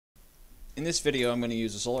In this video, I'm going to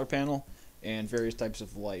use a solar panel and various types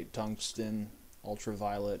of light, tungsten,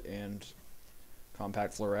 ultraviolet, and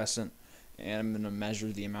compact fluorescent, and I'm going to measure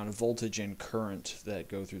the amount of voltage and current that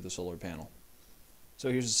go through the solar panel. So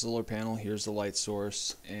here's the solar panel, here's the light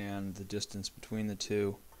source, and the distance between the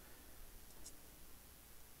two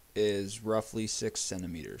is roughly 6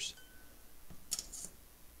 centimeters.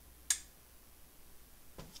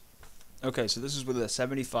 Okay, so this is with a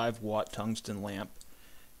 75 watt tungsten lamp,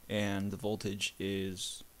 and the voltage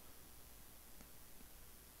is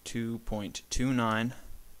 2.29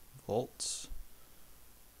 volts,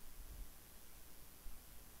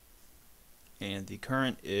 and the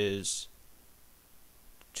current is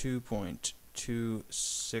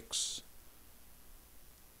 2.26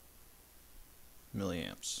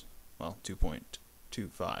 milliamps, well,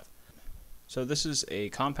 2.25. So this is a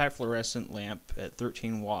compact fluorescent lamp at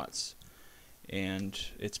 13 watts, and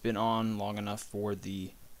it's been on long enough for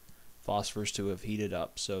the phosphors to have heated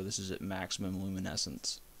up, so this is at maximum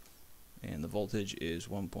luminescence, and the voltage is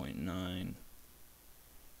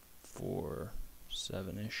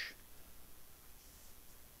 1.947-ish,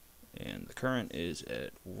 and the current is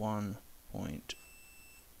at 1.94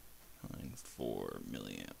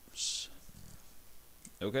 milliamps.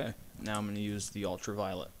 Okay, now I'm going to use the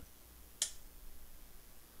ultraviolet.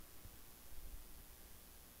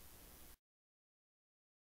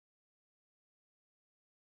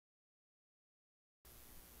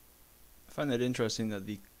 I find that interesting that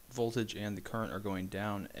the voltage and the current are going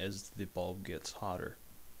down as the bulb gets hotter.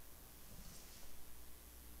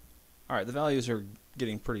 Alright, the values are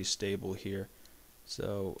getting pretty stable here,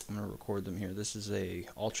 so I'm going to record them here. This is a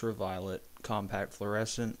ultraviolet compact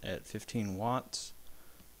fluorescent at 15 watts.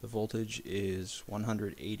 The voltage is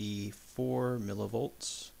 184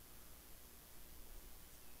 millivolts,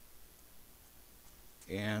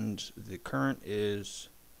 and the current is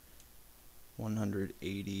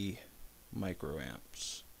 180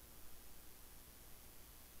 microamps.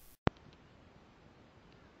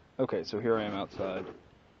 Okay, so here I am outside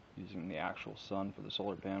using the actual sun for the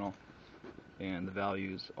solar panel, and the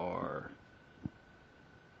values are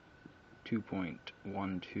 2.12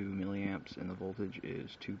 milliamps, and the voltage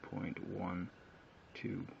is 2.125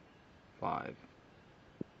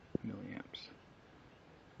 milliamps,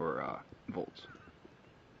 or volts.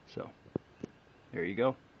 So, there you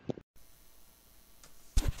go.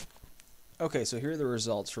 Okay, so here are the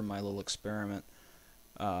results from my little experiment.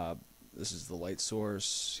 This is the light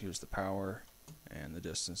source, here's the power, and the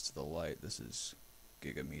distance to the light. This is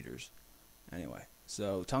gigameters. Anyway,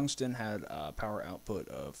 so tungsten had a power output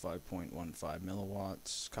of 5.15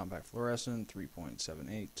 milliwatts, compact fluorescent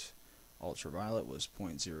 3.78, ultraviolet was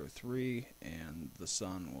 0.03, and the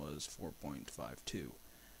sun was 4.52.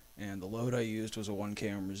 And the load I used was a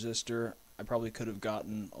 1k ohm resistor. I probably could have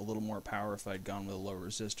gotten a little more power if I'd gone with a low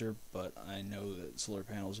resistor, but I know that solar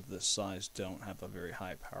panels of this size don't have a very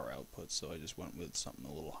high power output, so I just went with something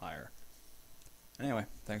a little higher. Anyway,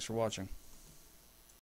 thanks for watching.